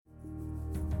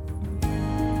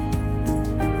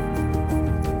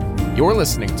You're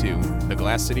listening to the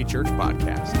Glass City Church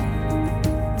Podcast.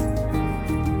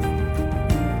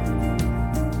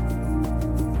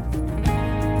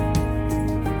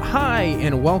 Hi,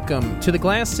 and welcome to the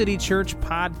Glass City Church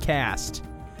Podcast.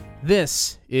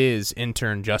 This is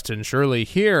intern Justin Shirley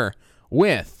here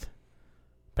with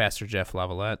Pastor Jeff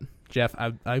Lavalette. Jeff,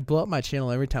 I blow up my channel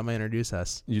every time I introduce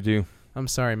us. You do. I'm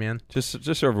sorry, man. Just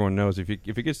so everyone knows, if it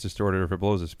gets distorted or if it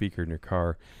blows a speaker in your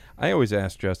car, I always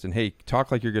ask Justin, hey,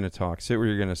 talk like you're going to talk. Sit where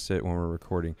you're going to sit when we're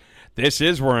recording. This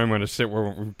is where I'm going to sit.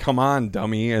 Come on,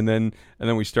 dummy. And then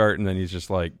we start, and then he's just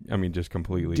like, just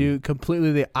completely. Dude,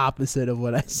 completely the opposite of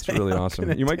what I say. It's really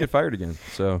awesome. You might get fired again.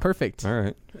 So perfect. All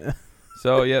right.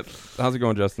 So, yep. How's it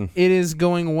going, Justin? It is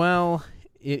going well.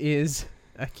 It is.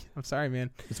 I'm sorry, man.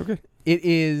 It's okay. It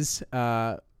is.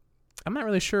 I'm not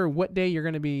really sure what day you're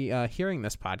going to be hearing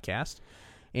this podcast,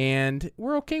 and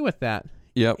we're okay with that.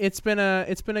 Yep. It's been a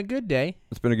good day.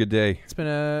 It's been a good day. It's been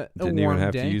a Didn't warm even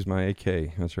have day. to use my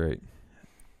AK. That's right.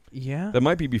 Yeah. That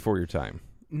might be before your time.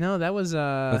 No, that was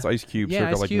That's Ice Cube, yeah,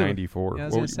 circa Ice like Cube. 94. Yeah,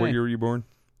 What year were you born?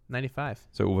 95.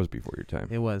 So it was before your time.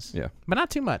 It was. Yeah. But not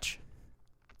too much.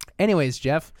 Anyways,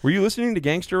 Jeff. Were you listening to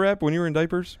gangster rap when you were in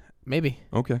diapers? Maybe.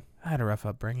 Okay. I had a rough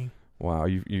upbringing. Wow,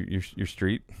 you're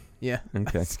street? Yeah.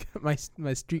 Okay. my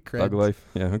street cred. Thug life?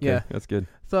 Yeah, okay. Yeah. That's good.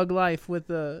 Thug life with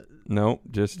the No,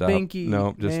 just stop. Binky.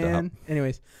 No, just man. stop.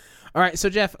 Anyways. All right, so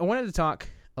Jeff, I wanted to talk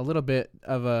a little bit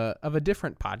of a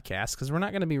different podcast because we're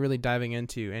not going to be really diving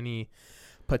into any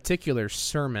particular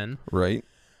sermon. Right.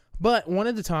 But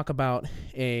wanted to talk about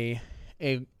a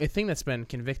thing that's been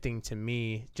convicting to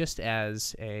me just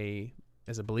as a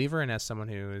believer and as someone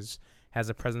who has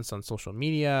a presence on social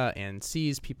media and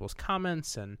sees people's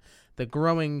comments and the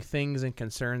growing things and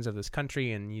concerns of this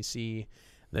country, and you see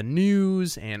the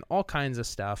news and all kinds of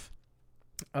stuff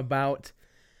about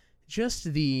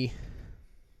just the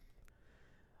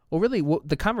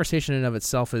conversation in and of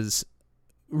itself is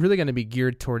really going to be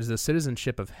geared towards the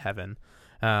citizenship of heaven.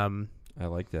 I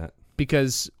like that.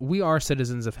 Because we are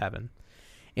citizens of heaven.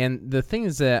 And the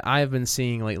things that I've been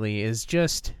seeing lately is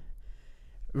just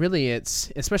really,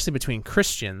 it's especially between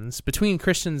Christians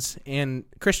and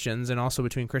also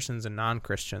between Christians and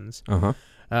non-Christians,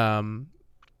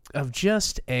 of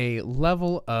just a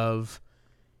level of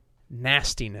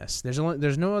nastiness.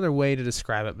 There's no other way to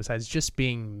describe it besides just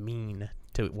being mean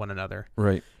to one another.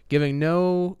 Right. Giving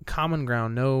no common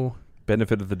ground, no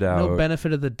benefit of the doubt. No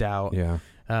benefit of the doubt. Yeah.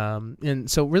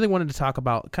 And so really wanted to talk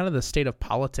about kind of the state of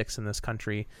politics in this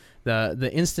country, the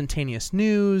instantaneous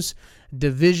news,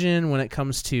 division when it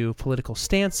comes to political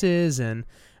stances, and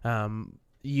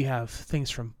you have things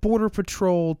from Border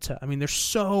Patrol to, there's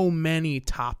so many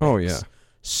topics. Oh, yeah.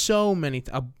 So many.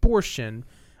 Abortion,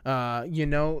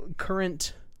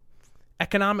 current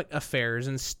economic affairs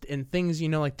and things,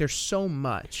 there's so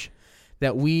much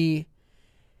that we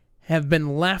have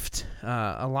been left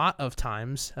a lot of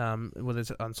times, whether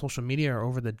it's on social media or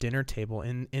over the dinner table,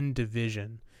 in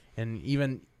division, and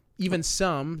even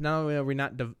some. Not only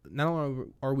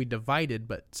are we divided,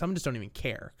 but some just don't even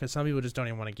care because some people just don't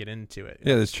even want to get into it.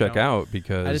 Yeah, let's check out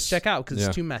because I just check out because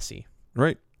it's too messy.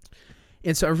 Right.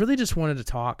 And so I really just wanted to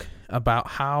talk about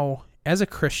how, as a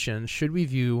Christian, should we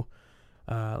view,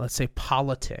 let's say,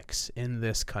 politics in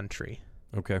this country.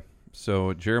 Okay.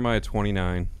 So Jeremiah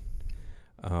 29.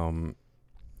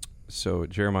 So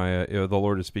Jeremiah, the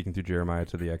Lord is speaking through Jeremiah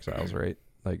to the exiles, right?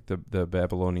 Like the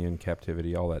Babylonian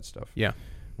captivity, all that stuff. Yeah.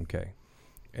 Okay.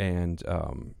 And,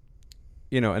 and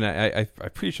I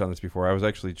preached on this before. I was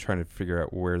actually trying to figure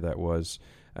out where that was,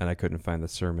 and I couldn't find the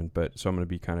sermon, so I'm going to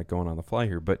be kind of going on the fly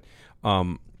here. But,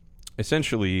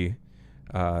 essentially,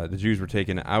 the Jews were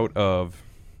taken out of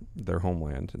their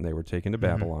homeland, and they were taken to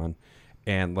Babylon.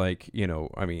 And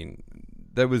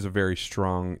there was a very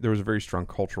strong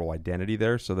cultural identity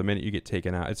there. So the minute you get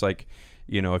taken out, it's like,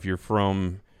 if you're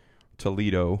from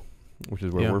Toledo, which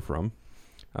is where we're from,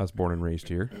 I was born and raised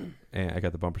here, and I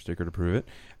got the bumper sticker to prove it.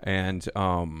 And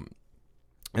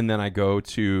then I go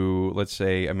to, let's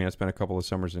say, I spent a couple of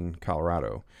summers in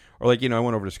Colorado, or I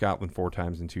went over to Scotland 4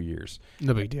 times in 2 years.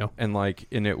 No big deal. And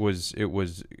it was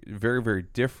very, very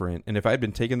different. And if I had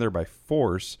been taken there by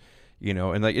force,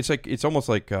 it's almost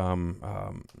like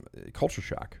culture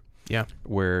shock. Yeah.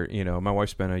 Where, my wife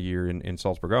spent a year in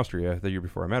Salzburg, Austria, the year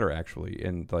before I met her, actually.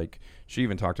 And, she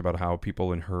even talked about how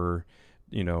people in her,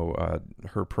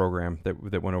 her program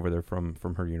that went over there from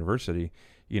her university,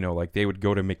 they would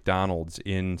go to McDonald's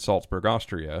in Salzburg,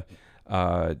 Austria,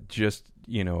 just,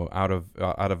 out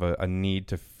of a need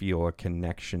to feel a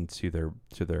connection to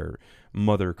their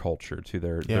mother culture, to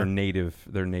their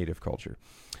native culture.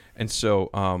 And so,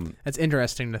 That's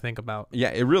interesting to think about. yeah,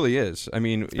 it really is. I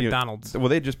mean, McDonald's. Well,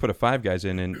 they just put a Five Guys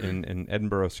in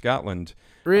Edinburgh, Scotland,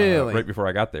 Really? right before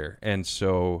I got there, and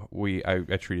so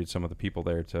I treated some of the people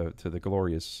there to the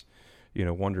glorious,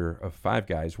 wonder of Five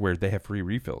Guys, where they have free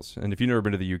refills. And if you've never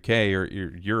been to the UK or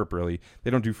Europe, really, they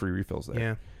don't do free refills there.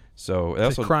 Yeah. So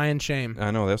It's a crying shame.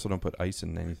 I know they also don't put ice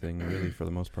in anything really for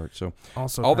the most part. So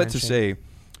Also, all that crying to shame. say,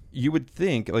 you would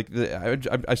think like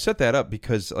I set that up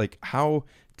because like how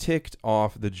ticked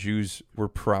off the Jews were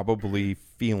probably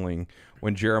feeling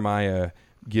when Jeremiah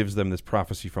gives them this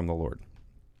prophecy from the Lord.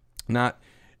 Not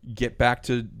get back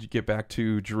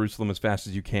to Jerusalem as fast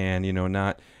as you can,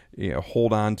 not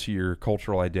hold on to your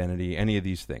cultural identity, any of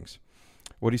these things.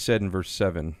 What he said in verse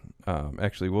 7,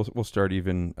 actually we'll start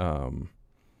even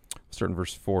start in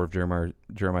verse 4 of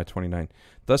Jeremiah 29.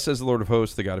 Thus says the Lord of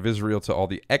hosts, the God of Israel, to all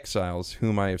the exiles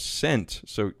whom I have sent.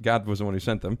 So God was the one who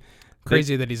sent them.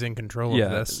 Crazy that he's in control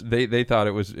of this. They thought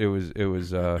it was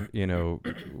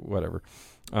whatever.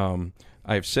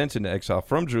 I have sent into exile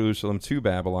from Jerusalem to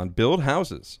Babylon. Build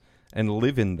houses and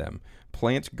live in them.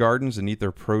 Plant gardens and eat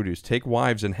their produce. Take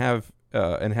wives and have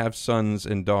sons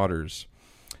and daughters.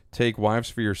 Take wives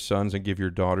for your sons and give your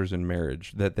daughters in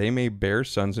marriage, that they may bear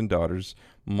sons and daughters,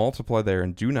 multiply there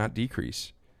and do not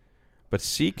decrease. But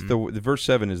seek the verse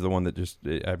 7 is the one that just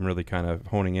I'm really kind of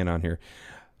honing in on here.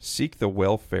 Seek the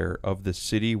welfare of the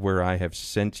city where I have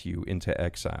sent you into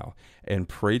exile, and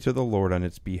pray to the Lord on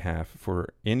its behalf,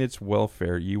 for in its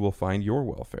welfare you will find your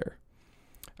welfare.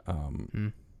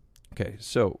 Okay,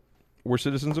 so we're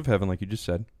citizens of heaven, like you just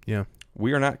said. Yeah.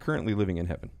 We are not currently living in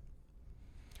heaven.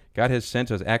 God has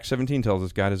sent us. Acts 17 tells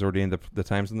us God has ordained the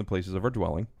times and the places of our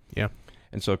dwelling. Yeah.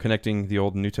 And so connecting the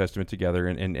Old and New Testament together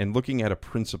and looking at a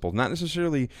principle, not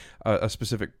necessarily a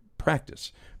specific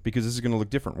practice, because this is going to look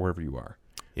different wherever you are.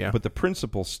 Yeah. But the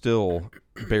principle still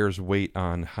bears weight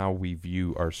on how we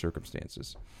view our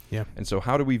circumstances. Yeah. And so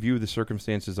how do we view the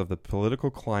circumstances of the political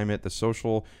climate, the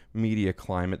social media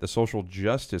climate, the social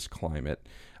justice climate,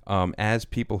 as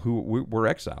people who we're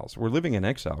exiles? We're living in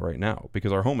exile right now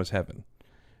because our home is heaven.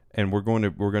 And we're going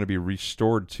to be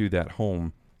restored to that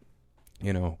home.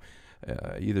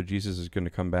 Either Jesus is going to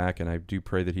come back, and I do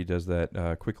pray that he does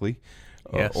that quickly,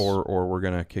 yes. or we're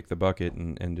going to kick the bucket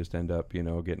and just end up,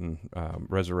 getting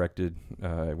resurrected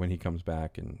when he comes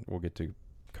back, and we'll get to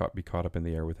be caught up in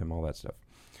the air with him, all that stuff.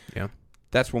 Yeah.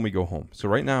 That's when we go home. So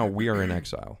right now we are in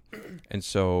exile. And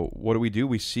so what do?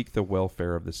 We seek the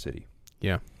welfare of the city.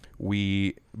 Yeah.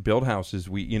 We build houses.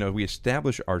 We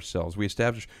establish ourselves.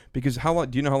 Because how long?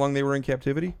 Do you know how long they were in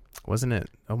captivity? Wasn't it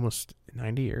almost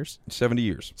 90 years? 70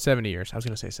 years. 70 years. I was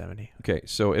going to say 70. Okay,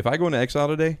 so if I go into exile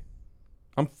today,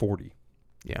 I'm 40.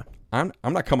 Yeah. I'm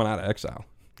not coming out of exile.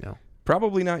 No.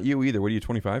 Probably not you either. What are you,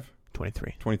 25?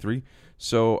 23. 23.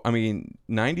 So,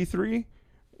 93,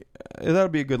 that'll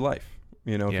be a good life.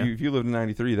 If you lived in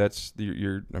 93, that's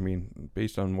you're.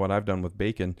 Based on what I've done with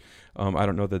bacon, I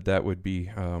don't know that would be,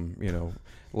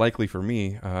 likely for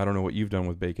me. I don't know what you've done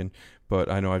with bacon, but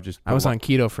I know I was on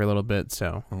keto for a little bit,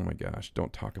 so. Oh my gosh!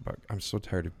 Don't talk about. I'm so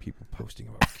tired of people posting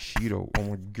about keto. Oh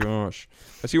my gosh!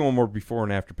 I see one more before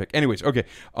and after pic. Anyways, okay.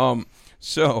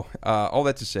 So all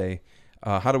that to say,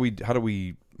 how do we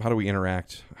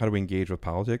interact? How do we engage with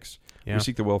politics? Yeah. We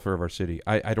seek the welfare of our city.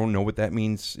 I don't know what that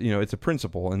means. It's a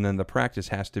principle, and then the practice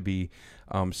has to be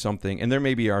something. And there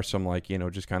maybe are some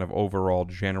just kind of overall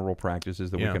general practices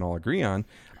that we can all agree on.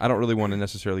 I don't really want to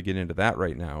necessarily get into that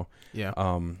right now. Yeah.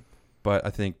 But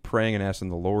I think praying and asking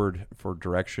the Lord for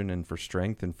direction and for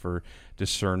strength and for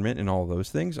discernment and all of those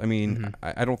things.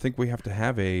 I don't think we have to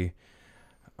have a.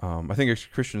 I think as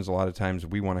Christians, a lot of times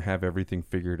we want to have everything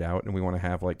figured out, and we want to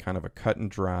have kind of a cut and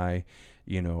dry,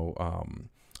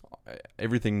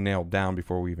 everything nailed down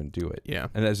before we even do it. Yeah.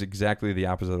 And that's exactly the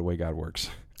opposite of the way God works.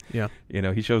 Yeah.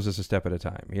 He shows us a step at a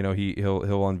time.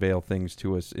 He'll unveil things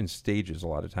to us in stages a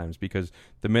lot of times, because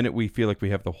the minute we feel like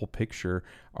we have the whole picture,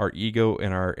 our ego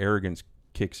and our arrogance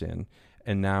kicks in,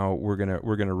 and now we're gonna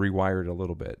rewire it a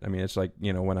little bit. It's like,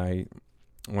 when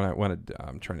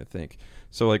I'm trying to think.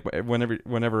 So like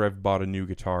whenever I've bought a new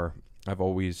guitar, I've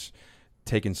always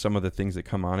taken some of the things that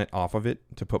come on it off of it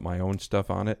to put my own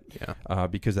stuff on it. Yeah.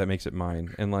 Because that makes it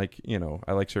mine. And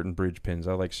I like certain bridge pins.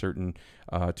 I like certain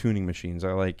tuning machines.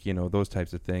 I like, those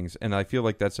types of things. And I feel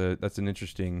like that's an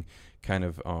interesting kind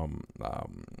of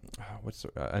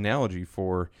analogy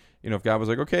for, if God was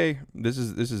like, okay, this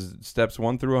is steps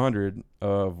 1 through 100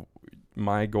 of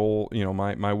my goal,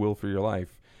 my will for your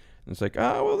life. And it's like,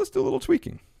 well, let's do a little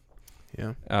tweaking.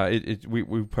 Yeah.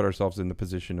 We put ourselves in the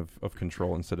position of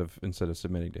control instead of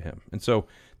submitting to him. And so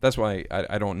that's why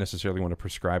I don't necessarily want to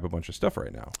prescribe a bunch of stuff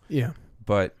right now. Yeah.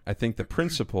 But I think the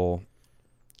principle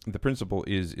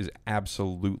is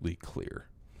absolutely clear.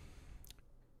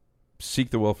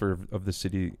 Seek the welfare of the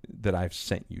city that I've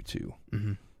sent you to.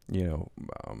 Mm-hmm. You know,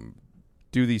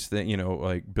 do these things, you know,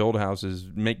 like build houses,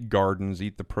 make gardens,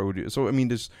 eat the produce. So, I mean,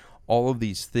 just all of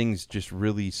these things just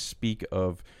really speak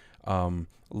of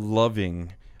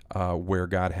loving where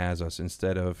God has us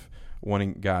instead of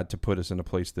wanting God to put us in a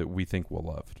place that we think we're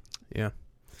loved. Yeah.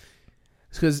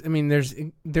 Because, I mean,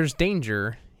 there's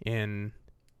danger in,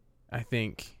 I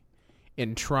think,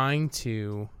 in trying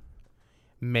to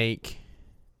make,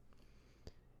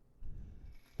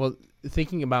 well,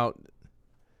 thinking about,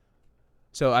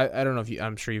 so I don't know if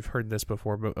I'm sure you've heard this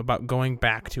before, but about going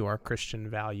back to our Christian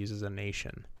values as a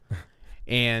nation.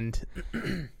 And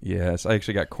yes, I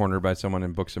actually got cornered by someone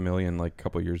in Books A Million like a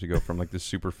couple of years ago from like this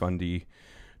super fundy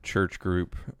church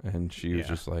group, and she was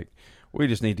just like, we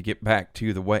just need to get back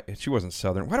to the way. She wasn't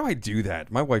Southern. Why do I do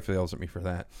that? My wife yells at me for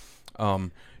that.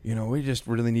 You know, we just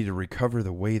really need to recover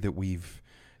the way that we've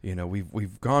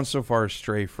gone so far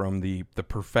astray from the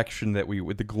perfection that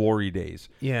with the glory days.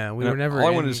 Yeah, we were never. All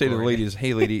I wanted to say to the lady is,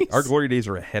 hey, lady, our glory days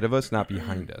are ahead of us, not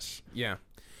behind us. Yeah,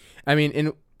 I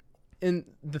mean, and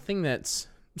the thing that's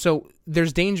so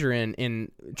there's danger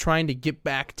in trying to get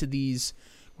back to these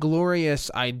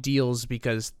glorious ideals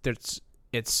because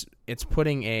it's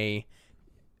putting a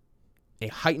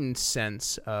heightened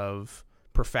sense of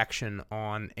perfection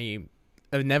on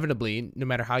inevitably, no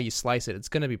matter how you slice it, it's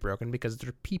going to be broken because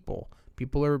they're people.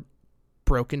 People are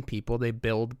broken people. They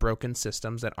build broken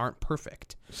systems that aren't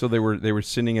perfect. So they were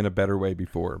sinning in a better way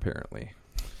before, apparently.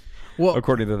 Well,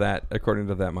 according to that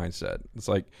mindset, it's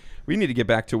like we need to get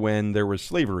back to when there was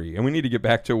slavery, and we need to get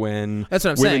back to when that's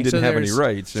what I'm women saying. didn't have any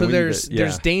rights. So there's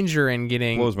danger in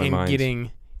getting blows my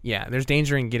mind. There's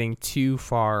danger in getting too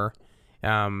far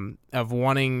of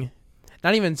wanting,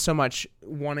 not even so much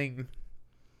wanting.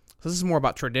 So this is more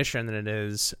about tradition than it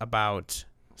is about.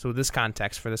 So for this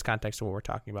context of what we're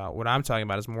talking about, what I'm talking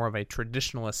about is more of a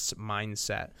traditionalist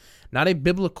mindset, not a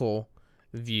biblical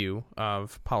view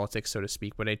of politics, so to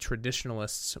speak, but a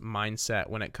traditionalist's mindset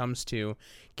when it comes to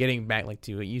getting back, like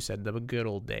to what you said, the good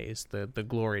old days, the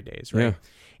glory days, right? Yeah.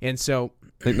 And so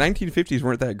the 1950s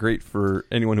weren't that great for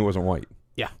anyone who wasn't white.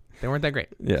 Yeah, they weren't that great.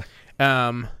 Yeah.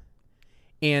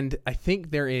 And I think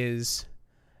there is.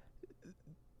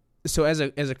 So as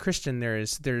a Christian,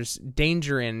 there's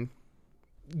danger in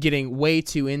getting way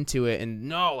too into it, and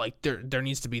no, like there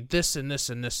needs to be this and this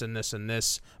and this and this and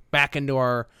this back into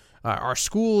our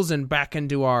schools and back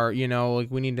into our, you know, like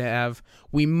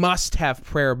we must have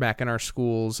prayer back in our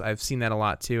schools. I've seen that a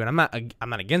lot too, and I'm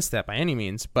not against that by any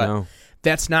means, but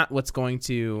that's not what's going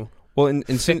to. Well,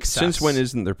 and since when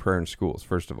isn't there prayer in schools?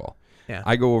 First of all, yeah,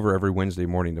 I go over every Wednesday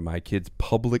morning to my kids'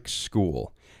 public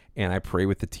school, and I pray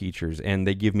with the teachers, and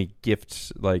they give me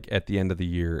gifts like at the end of the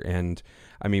year. And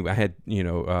I mean, I had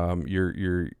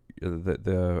the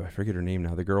I forget her name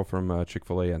now, the girl from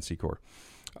Chick-fil-A on Secor.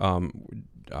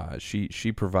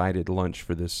 She provided lunch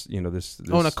for this, this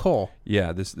Nicole.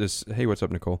 Yeah, this hey, what's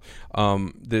up, Nicole?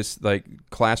 This like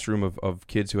classroom of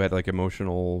kids who had like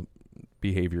emotional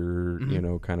behavior,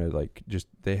 Mm-hmm. kind of like just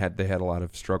they had a lot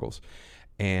of struggles.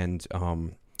 And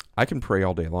I can pray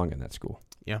all day long in that school.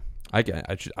 Yeah.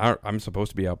 I'm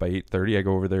supposed to be out by 8:30. I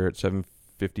go over there at 7:55.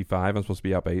 I'm supposed to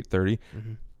be out by 8:30.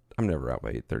 Mm-hmm. I'm never out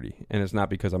by 8:30, and it's not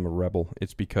because I'm a rebel.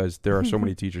 It's because there are so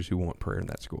many teachers who want prayer in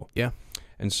that school. Yeah,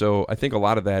 and so I think a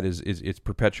lot of that is it's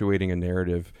perpetuating a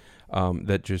narrative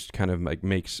that just kind of like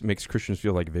makes Christians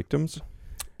feel like victims.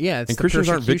 Yeah, and Christians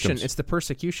aren't victims. It's the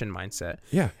persecution mindset.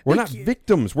 Yeah, we're not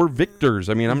victims. We're victors.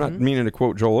 I mean, I'm not meaning to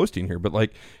quote Joel Osteen here, but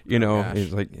like,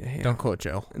 he's like, hey, don't quote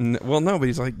Joe. Well, no, but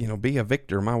he's like, be a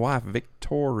victor. My wife,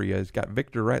 Victoria, has got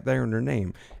Victor right there in her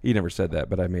name. He never said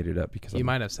that, but I made it up because you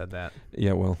might have said that.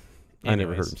 Yeah, well, I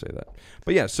never heard him say that.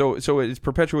 But yeah, so it's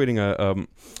perpetuating a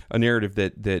narrative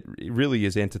that really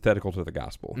is antithetical to the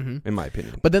gospel, in my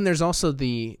opinion. But then there's also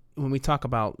when we talk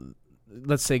about,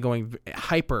 let's say, going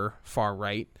hyper far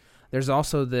right, there's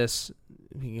also this.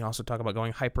 You can also talk about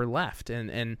going hyper left,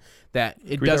 and that it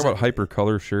doesn't. Can we talk about hyper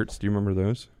color shirts? Do you remember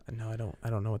those? No, I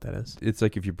don't know what that is. It's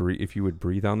like if you would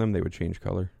breathe on them, they would change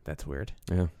color. That's weird.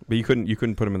 Yeah, but you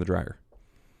couldn't put them in the dryer.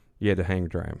 You had to hang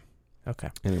dry them. Okay.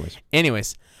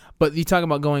 Anyways, but you talk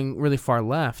about going really far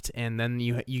left, and then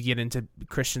you get into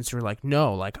Christians who are like,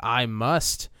 no, like I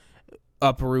must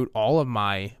uproot all of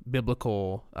my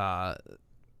biblical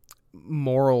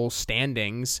moral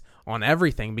standings on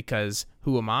everything, because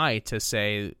who am I to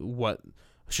say what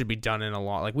should be done in a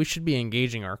law? Like, we should be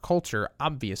engaging our culture.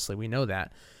 Obviously, we know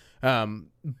that,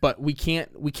 but we can't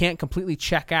completely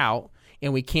check out,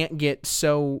 and we can't get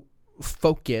so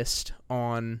focused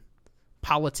on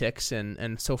politics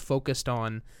and so focused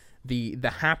on the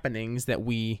happenings that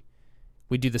we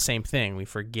do the same thing. We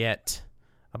forget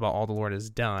about all the Lord has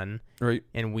done, Right.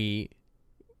 and we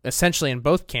essentially in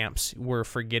both camps we're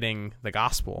forgetting the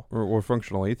gospel. Or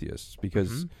functional atheists,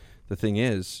 because the thing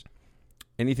is,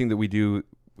 anything that we do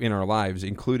in our lives,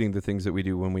 including the things that we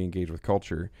do when we engage with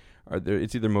culture,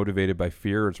 it's either motivated by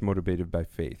fear or it's motivated by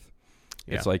faith.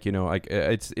 Yeah. It's like,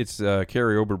 it's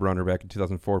Carrie Oberbrunner back in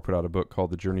 2004 put out a book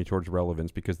called The Journey Towards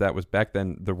Relevance, because that was back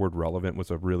then the word relevant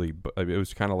was it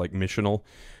was kind of like missional,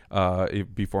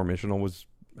 before missional was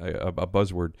a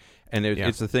buzzword. And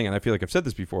it's the thing, and I feel like I've said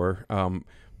this before,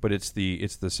 but it's the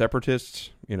separatists,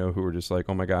 who are just like,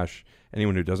 oh my gosh,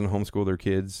 anyone who doesn't homeschool their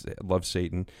kids loves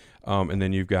Satan. And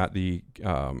then you've got the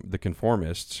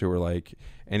conformists who are like,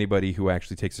 anybody who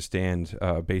actually takes a stand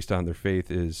based on their faith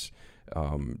is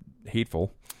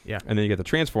hateful. Yeah. And then you get the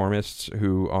transformists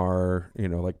who are,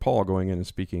 like Paul going in and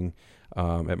speaking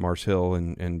at Mars Hill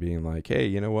and being like, hey,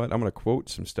 you know what? I'm going to quote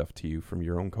some stuff to you from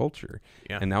your own culture.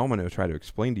 Yeah. And now I'm going to try to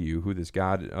explain to you who this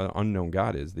God, unknown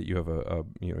God is that you have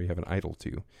you have an idol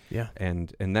to. Yeah.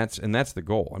 And that's the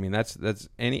goal. I mean, that's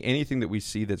anything that we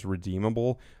see that's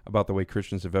redeemable about the way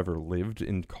Christians have ever lived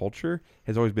in culture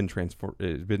has always been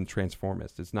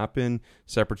transformist. It's not been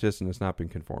separatist and it's not been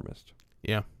conformist.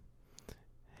 Yeah.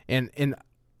 And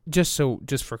just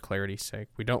for clarity's sake,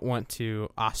 we don't want to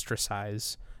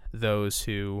ostracize those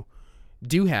who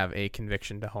do have a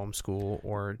conviction to homeschool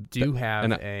or do have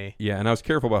and I was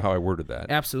careful about how I worded that.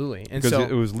 Absolutely. And because so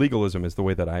it was legalism is the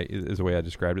way I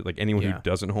described it. Like anyone who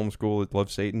doesn't homeschool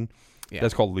loves Satan. Yeah.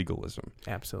 That's called legalism.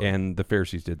 Absolutely. And the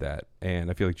Pharisees did that,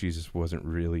 and I feel like Jesus wasn't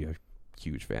really a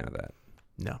huge fan of that.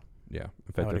 No. Yeah.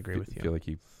 In fact, I would agree with you. I feel like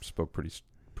he spoke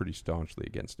pretty staunchly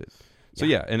against it. So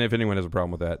yeah, and if anyone has a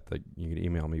problem with that, like, you can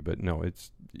email me. But no,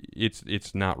 it's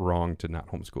not wrong to not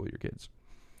homeschool your kids.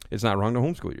 It's not wrong to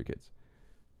homeschool your kids.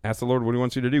 Ask the Lord what He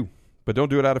wants you to do, but don't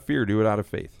do it out of fear. Do it out of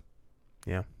faith.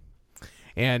 Yeah,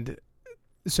 and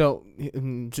so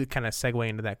to kind of segue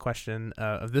into that question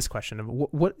of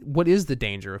what is the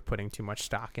danger of putting too much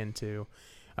stock into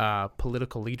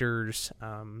political leaders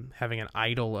having an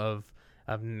idol of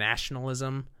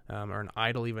nationalism or an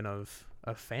idol even of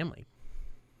family?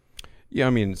 Yeah, I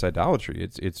mean, it's idolatry.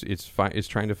 It's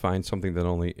trying to find something that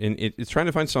only it's trying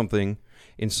to find something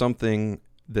in something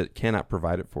that cannot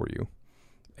provide it for you,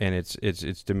 and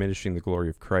it's diminishing the glory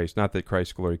of Christ. Not that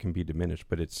Christ's glory can be diminished,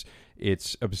 but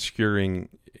it's obscuring.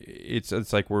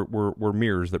 It's like we're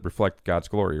mirrors that reflect God's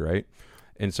glory, right?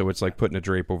 And so it's like putting a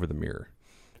drape over the mirror.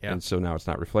 Yeah. And so now it's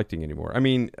not reflecting anymore. I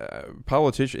mean,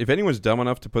 if anyone's dumb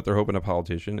enough to put their hope in a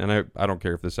politician, and I don't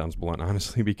care if this sounds blunt,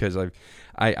 honestly, because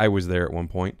I was there at one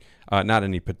point, not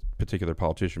any particular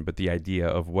politician, but the idea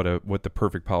of what the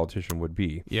perfect politician would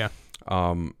be. Yeah.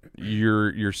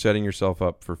 You're setting yourself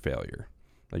up for failure.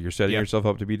 Like, you're setting yourself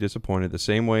up to be disappointed the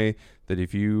same way that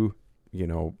if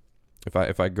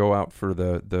I go out for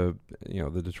the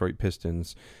Detroit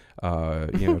Pistons,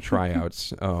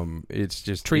 tryouts, it's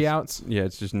just tryouts.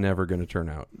 It's just never going to turn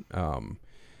out.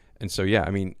 And so, yeah, I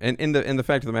mean, and the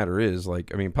fact of the matter is,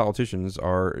 like, I mean, politicians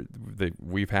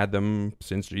we've had them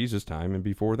since Jesus' time and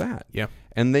before that. Yeah.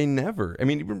 And they never, I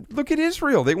mean, look at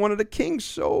Israel. They wanted a king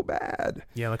so bad.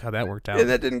 Yeah, look how that worked out. And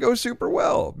that didn't go super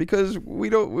well because we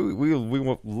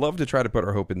will love to try to put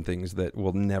our hope in things that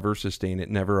will never sustain it,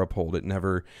 never uphold it,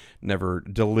 never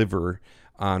deliver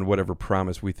on whatever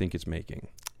promise we think it's making.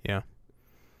 Yeah.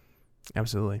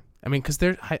 Absolutely. I mean, because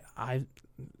I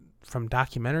from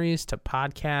documentaries to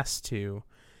podcasts to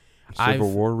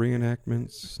Civil War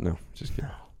reenactments. No, just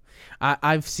kidding.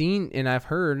 I've seen and I've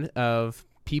heard of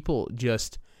people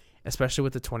just, especially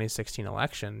with the 2016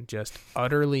 election, just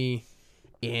utterly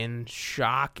in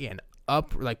shock and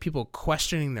like people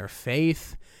questioning their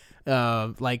faith.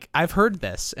 Like, I've heard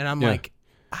this and I'm like,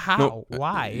 how? No,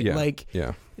 Why?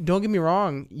 Don't get me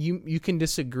wrong. You can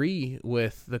disagree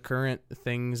with the current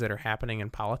things that are happening in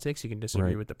politics. You can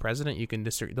disagree with the president. You can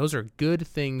disagree. Those are good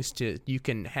things you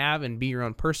can have and be your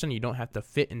own person. You don't have to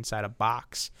fit inside a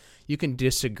box. You can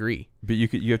disagree. But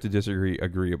you have to disagree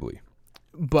agreeably.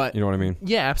 But you know what I mean?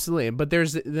 Yeah, absolutely. But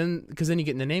because then you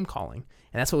get into name calling,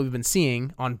 and that's what we've been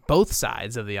seeing on both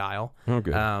sides of the aisle.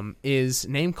 Okay. Is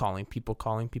name calling, people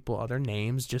calling people other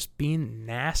names, just being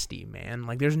nasty, man.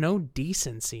 Like, there's no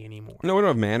decency anymore. No, we don't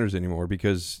have manners anymore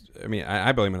because, I mean,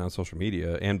 I blame it on social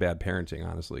media and bad parenting,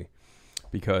 honestly,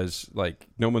 because, like,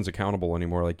 no one's accountable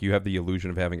anymore. Like, you have the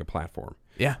illusion of having a platform.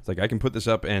 Yeah. It's like, I can put this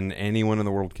up and anyone in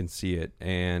the world can see it,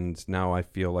 and now I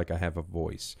feel like I have a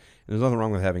voice. And there's nothing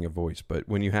wrong with having a voice, but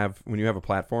when you have a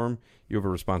platform, you have a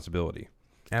responsibility.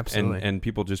 Absolutely. And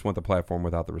people just want the platform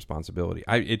without the responsibility.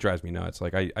 It drives me nuts.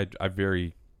 Like I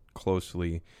very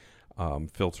closely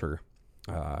filter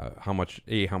how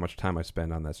much time I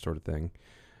spend on that sort of thing,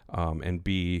 and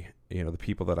B, the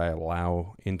people that I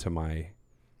allow into my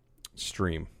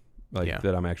stream,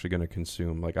 that I'm actually going to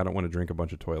consume. Like, I don't want to drink a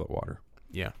bunch of toilet water.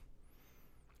 Yeah,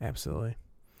 absolutely.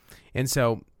 And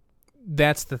so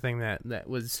that's the thing that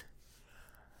was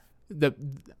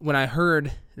when I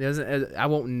heard, I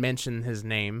won't mention his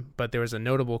name, but there was a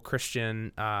notable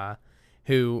Christian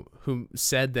who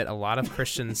said that a lot of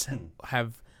Christians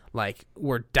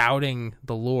were doubting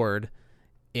the Lord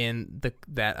in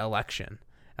that election.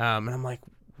 And I'm like,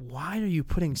 why are you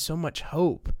putting so much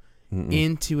hope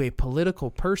into a political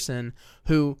person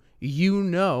who,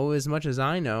 as much as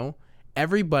I know,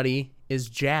 everybody is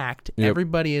jacked. Yep.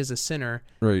 Everybody is a sinner.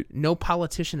 Right. No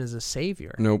politician is a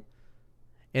savior. Nope.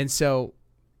 And so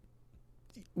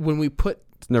when we put...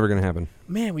 It's never going to happen.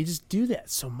 Man, we just do that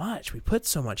so much. We put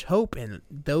so much hope in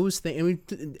those things.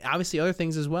 And obviously other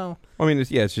things as well. I mean, it's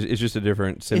just a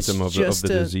different symptom of the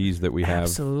disease that we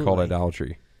have called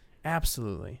idolatry.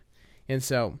 Absolutely. And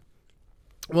so,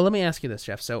 well, let me ask you this,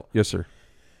 Jeff. So, yes, sir.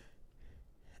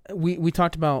 We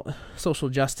talked about social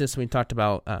justice. We talked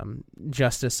about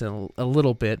justice a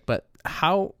little bit, but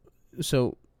how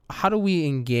do we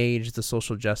engage the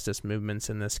social justice movements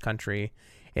in this country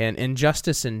and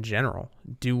injustice in general?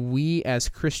 Do we as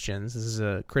Christians, this is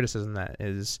a criticism that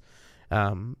is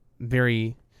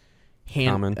very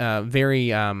common,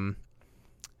 very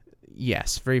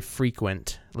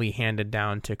frequently handed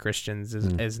down to Christians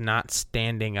as not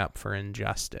standing up for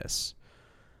injustice.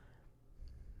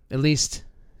 At least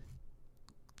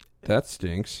that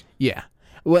stinks. Yeah.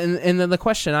 Well, and then the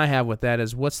question I have with that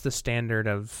is, what's the standard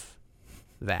of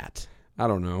that? I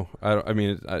don't know. I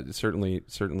mean, it's certainly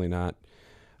not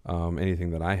anything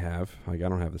that I have. Like, I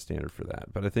don't have the standard for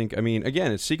that. But I think,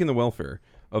 again, it's seeking the welfare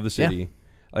of the city.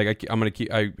 Yeah. Like, I'm gonna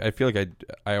keep. I feel like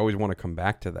I always want to come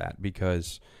back to that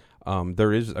because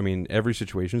there is. Every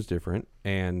situation is different,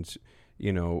 and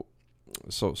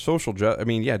so social.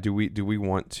 Do we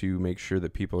want to make sure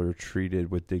that people are treated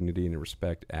with dignity and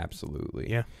respect? Absolutely.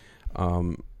 Yeah.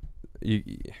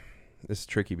 This is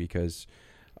tricky because.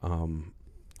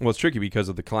 It's tricky because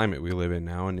of the climate we live in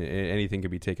now, and anything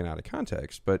can be taken out of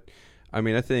context. But,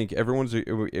 I think everyone's,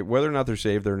 whether or not they're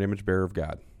saved, they're an image bearer of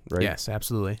God, right? Yes,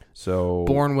 absolutely. So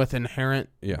born with inherent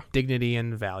dignity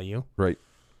and value. Right.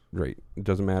 It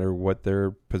doesn't matter what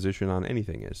their position on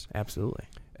anything is. Absolutely.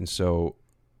 And so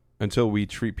until we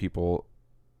treat people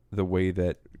the way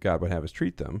that God would have us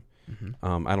treat them,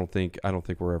 I don't think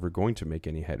we're ever going to make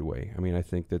any headway. I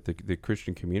think that the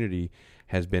Christian community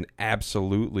has been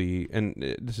absolutely,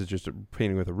 and this is just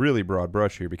painting with a really broad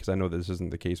brush here because I know that this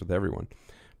isn't the case with everyone,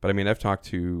 but I've talked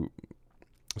to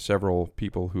several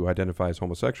people who identify as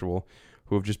homosexual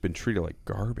who have just been treated like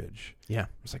garbage. Yeah.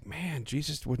 It's like, man,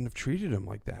 Jesus wouldn't have treated them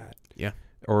like that. Yeah.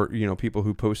 Or, people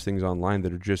who post things online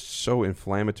that are just so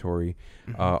inflammatory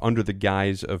under the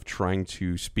guise of trying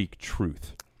to speak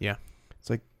truth. Yeah. It's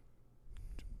like,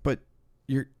 but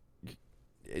it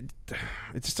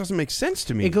just doesn't make sense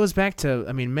to me. It goes back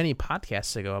to, many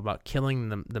podcasts ago about killing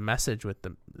the message with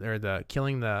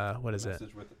killing the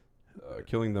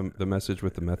message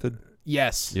with the method.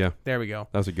 Yes. Yeah. There we go.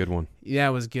 That was a good one. Yeah,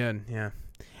 it was good. Yeah.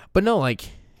 But no,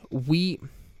 we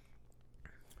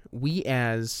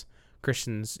as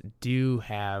Christians do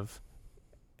have,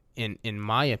 in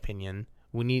my opinion,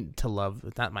 we need to love.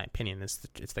 It's not my opinion. It's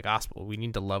the gospel. We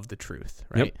need to love the truth,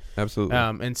 right? Yep, absolutely.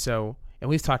 And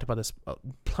we've talked about this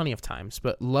plenty of times.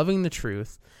 But loving the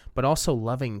truth, but also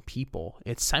loving people.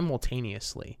 It's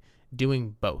simultaneously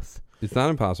doing both. It's not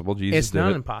impossible. Jesus did it. It's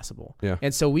not impossible. Yeah.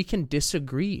 And so we can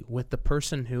disagree with the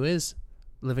person who is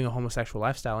living a homosexual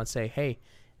lifestyle and say, hey,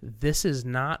 this is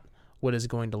not what is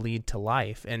going to lead to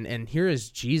life. And here is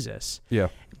Jesus. Yeah.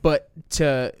 But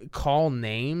to call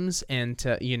names and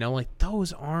to,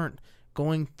 those aren't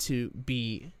going to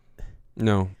be...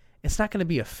 No. It's not going to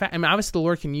be a fact. Obviously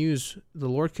the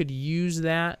Lord could use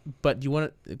that, but do you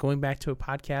want to, going back to a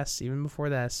podcast even before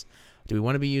this, do we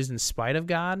want to be used in spite of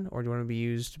God, or do we want to be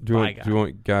used by God? Do you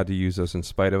want God to use us in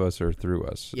spite of us or through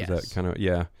us? Yes. Is that kind of,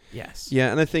 yeah. Yes.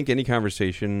 Yeah, and I think any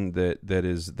conversation that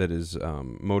is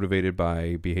motivated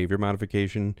by behavior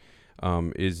modification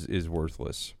is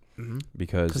worthless. Mm-hmm.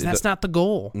 Because that's not the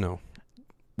goal. No.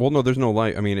 Well, no, there's no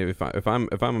light. If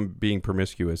I'm being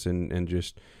promiscuous and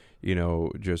just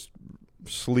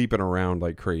sleeping around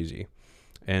like crazy,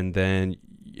 and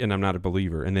I'm not a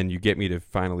believer, and then you get me to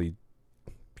finally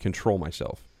control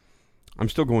myself, I'm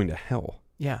still going to hell.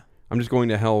 Yeah. I'm just going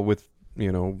to hell with,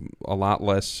 a lot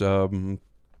less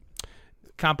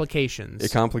complications.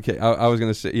 It complicate. I was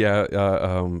gonna say, yeah.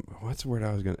 What's the word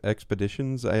I was gonna?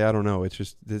 Expeditions. I don't know. It's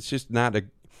just not a.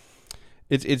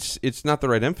 It's not the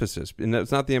right emphasis, and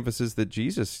that's not the emphasis that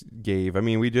Jesus gave. I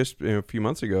mean, we just a few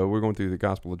months ago we're going through the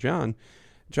Gospel of John,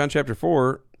 chapter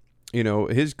 4.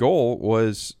 His goal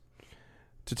was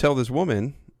to tell this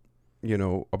woman,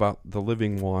 about the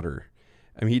living water.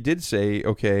 I mean, he did say,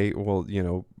 okay, well,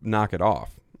 knock it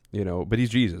off, but he's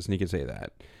Jesus and he can say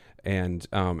that. And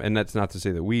that's not to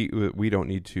say that we don't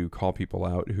need to call people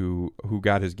out who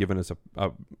God has given us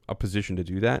a position to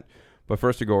do that. But for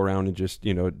us to go around and just,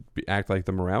 act like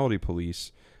the morality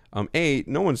police, A,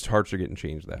 no one's hearts are getting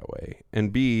changed that way.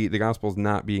 And B, the gospel is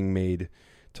not being made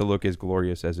to look as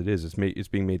glorious as it is. It's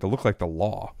being made to look like the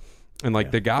law. And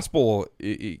the gospel,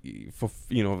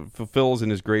 fulfills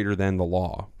and is greater than the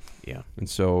law. Yeah. And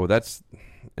so that's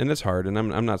hard. And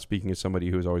I'm not speaking as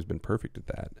somebody who has always been perfect at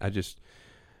that. I just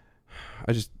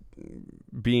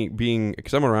being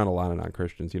because I'm around a lot of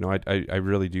non-Christians, I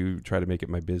really do try to make it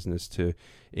my business to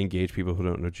engage people who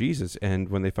don't know Jesus. And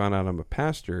when they find out I'm a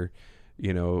pastor,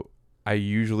 I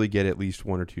usually get at least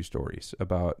one or two stories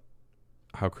about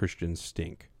how Christians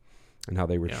stink and how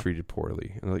they were treated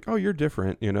poorly. And they're like, oh, you're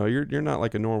different. You're not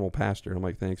like a normal pastor. I'm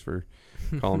like, thanks for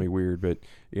calling me weird. But,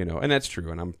 and that's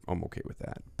true. And I'm okay with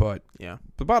that. But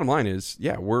the bottom line is,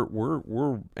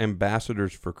 we're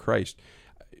ambassadors for Christ.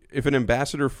 If an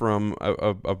ambassador from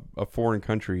a foreign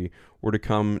country were to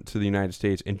come to the United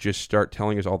States and just start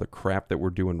telling us all the crap that we're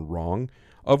doing wrong,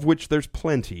 of which there's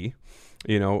plenty,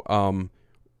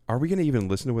 are we going to even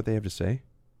listen to what they have to say?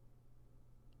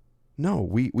 No,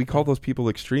 we call those people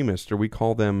extremists, or we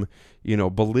call them,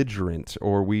 belligerent,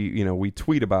 or we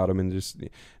tweet about them and just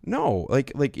no.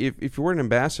 Like if we're an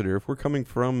ambassador, if we're coming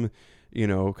from,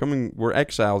 we're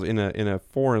exiles in a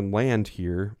foreign land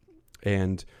here,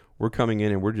 and we're coming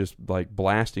in and we're just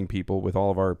blasting people with all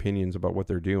of our opinions about what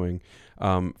they're doing.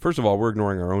 First of all, we're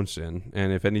ignoring our own sin.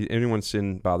 And if anyone's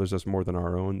sin bothers us more than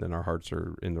our own, then our hearts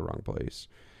are in the wrong place.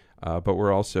 But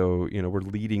we're also, we're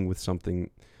leading with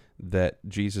something that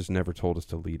Jesus never told us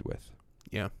to lead with.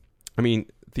 Yeah. I mean,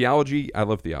 theology, I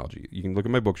love theology. You can look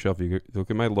at my bookshelf. You can look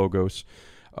at my logos.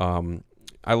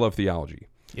 I love theology.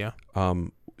 Yeah.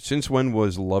 Since when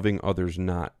was loving others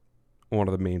not one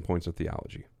of the main points of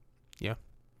theology? Yeah.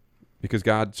 Because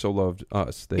God so loved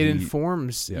us that it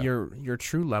informs your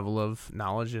true level of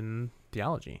knowledge and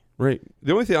theology. Right.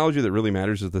 The only theology that really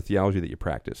matters is the theology that you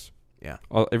practice. Yeah.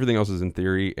 Everything else is in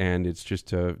theory, and it's just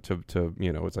to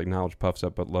it's like knowledge puffs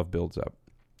up, but love builds up.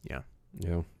 Yeah.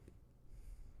 Yeah.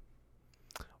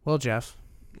 Well, Jeff.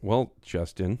 Well,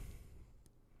 Justin.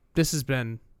 This has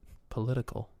been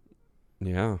political.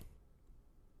 Yeah.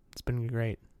 It's been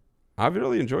great. I've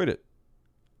really enjoyed it.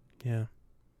 Yeah.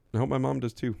 I hope my mom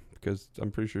does too, because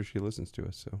I'm pretty sure she listens to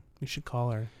us. So you should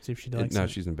call her, see if she likes it. No,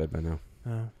 she's in bed by now.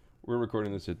 Oh. We're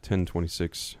recording this at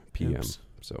 10:26 p.m. Oops.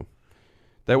 So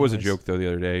that was a joke though the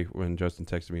other day when Justin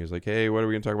texted me. He was like, "Hey, what are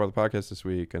we going to talk about the podcast this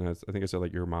week?" And I think I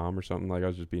said your mom or something. I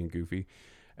was just being goofy.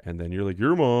 And then you're like,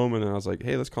 your mom, and then I was like,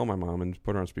 hey, let's call my mom and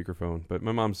put her on speakerphone. But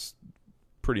my mom's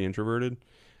pretty introverted,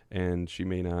 and she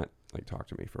may not talk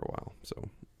to me for a while. So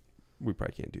we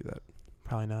probably can't do that.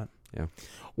 Probably not. Yeah.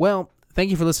 Well,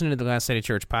 thank you for listening to the Glass City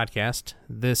Church podcast.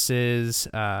 This is,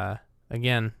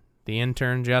 again, the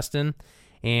intern, Justin.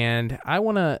 And I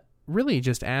want to really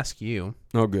just ask you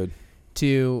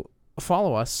to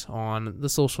follow us on the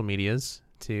social medias,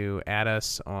 to add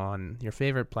us on your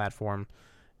favorite platform,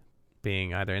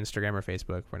 being either Instagram or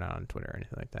Facebook. We're not on Twitter or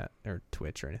anything like that, or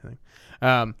Twitch or anything.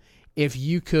 If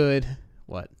you could,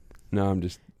 what? No,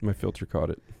 my filter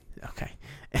caught it. Okay.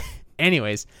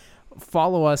 Anyways,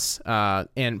 follow us,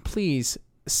 and please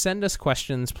send us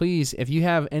questions. Please, if you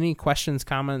have any questions,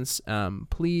 comments,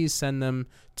 please send them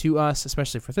to us,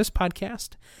 especially for this podcast.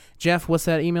 Jeff, what's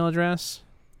that email address?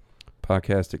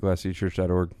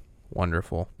 podcast@glasscitychurch.org.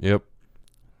 Wonderful. Yep.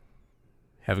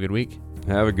 Have a good week.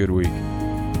 Have a good week.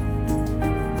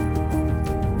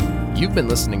 You've been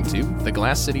listening to the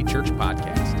Glass City Church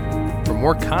podcast. For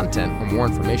more content or more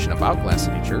information about Glass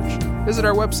City Church, visit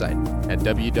our website at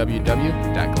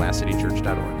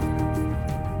www.glasscitychurch.org.